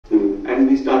and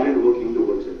we started working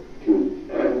towards it.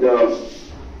 And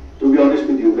to be honest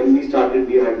with you, when we started,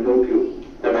 we had no clue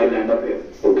that I'll end up here.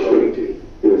 Okay.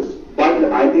 Yes. But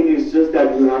I think it's just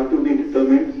that you have to be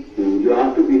determined. You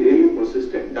have to be really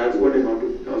persistent. That's what an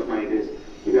entrepreneur's mind is.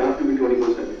 You have to be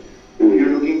 24/7. If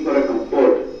you're looking for a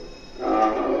comfort,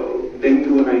 then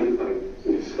do a 9 to 5.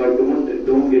 Yes. But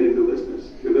don't get into business,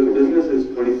 because business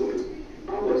is 24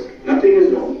 hours. Nothing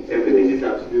is wrong. Everything is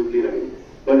absolutely right.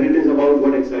 But it is about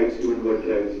what excites you and what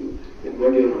drives you and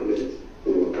what your hunger is.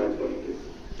 That's what it is.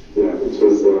 Yeah, it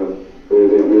was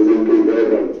really amazing to hear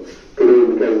that today,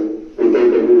 because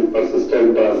without any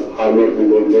persistent hard work, we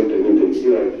don't get anything.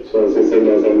 Right. So as I said,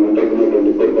 as an entrepreneur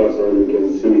 24 hours, you can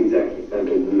see Exactly. that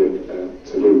it will